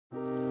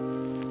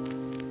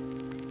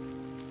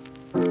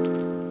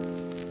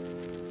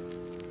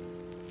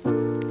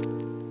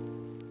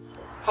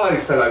Hello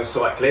fellow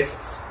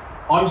cyclists,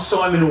 I'm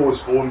Simon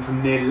Osborn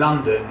from near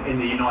London in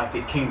the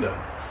United Kingdom,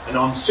 and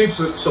I'm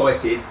super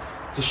excited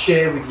to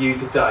share with you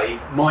today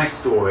my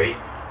story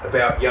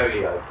about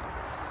Yoeleo.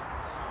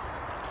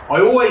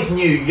 I always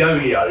knew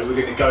Yoeleo were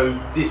going to go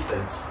the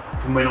distance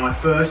from when I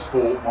first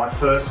bought my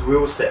first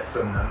wheel set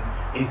from them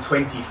in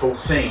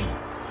 2014,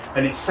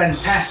 and it's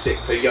fantastic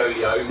for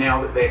Yoeleo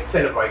now that they're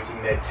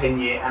celebrating their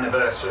 10-year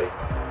anniversary.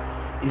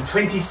 In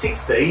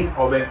 2016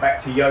 I went back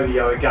to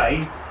Yoeleo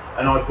again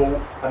and I bought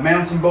a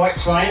mountain bike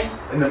frame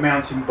and the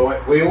mountain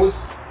bike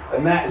wheels,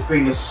 and that has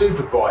been a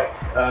super bike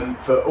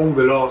for all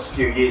the last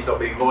few years I've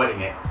been riding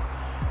it.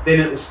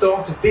 Then at the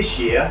start of this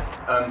year,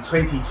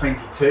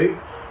 2022,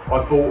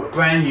 I bought a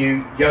brand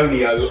new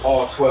Yoeleo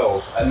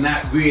R12, and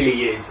that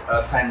really is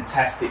a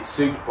fantastic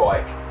super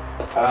bike.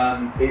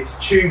 It's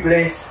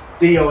tubeless,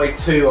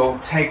 Di2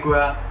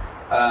 Ultegra,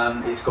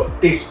 it's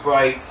got disc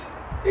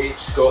brakes,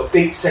 it's got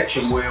deep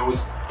section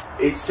wheels,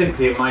 it's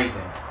simply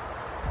amazing.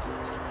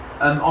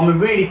 I'm a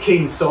really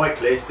keen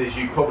cyclist, as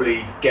you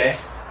probably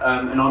guessed,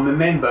 and I'm a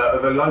member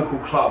of a local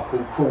club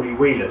called Crawley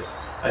Wheelers,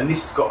 and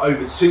this has got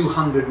over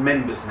 200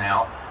 members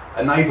now,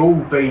 and they've all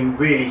been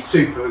really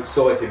super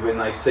excited when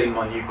they've seen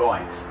my new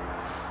bikes.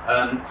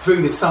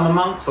 Through the summer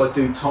months I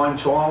do time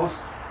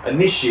trials, and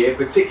this year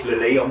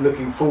particularly I'm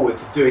looking forward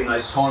to doing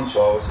those time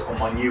trials on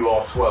my new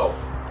R12.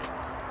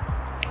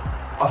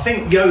 I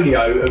think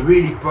Yoeleo are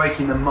really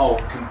breaking the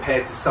mould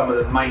compared to some of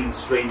the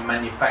mainstream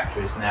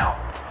manufacturers now.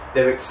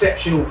 They're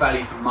exceptional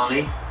value for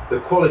money, the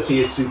quality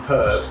is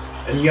superb,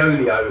 and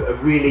Yoeleo are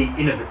really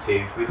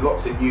innovative with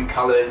lots of new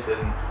colours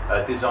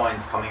and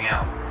designs coming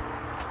out.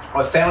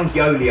 I found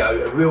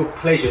Yoeleo a real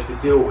pleasure to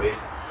deal with.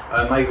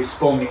 They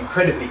respond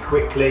incredibly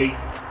quickly,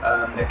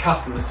 their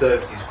customer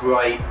service is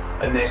great,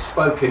 and their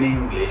spoken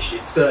English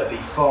is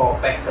certainly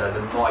far better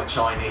than my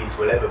Chinese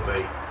will ever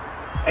be.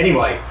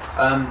 Anyway,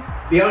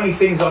 the only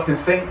things I can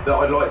think that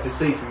I'd like to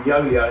see from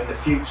Yoeleo in the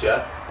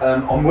future,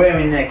 I'm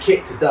wearing their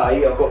kit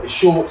today. I've got the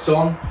shorts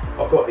on,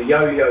 I've got the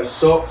Yoeleo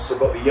socks, I've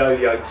got the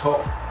Yoeleo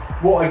top.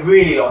 What I'd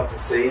really like to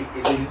see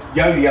is a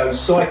Yoeleo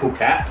cycle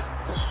cap,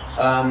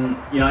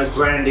 you know,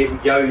 branded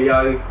with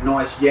Yoeleo,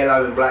 nice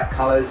yellow and black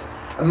colours,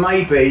 and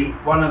maybe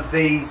one of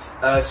these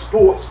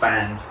sports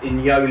bands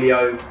in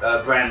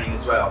Yoeleo branding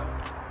as well.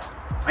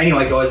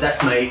 Anyway guys,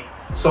 that's me,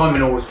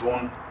 Simon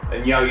Osborn,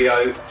 and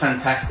Yoeleo,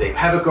 fantastic.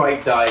 Have a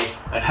great day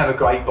and have a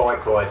great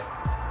bike ride.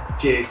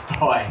 Cheers,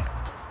 bye.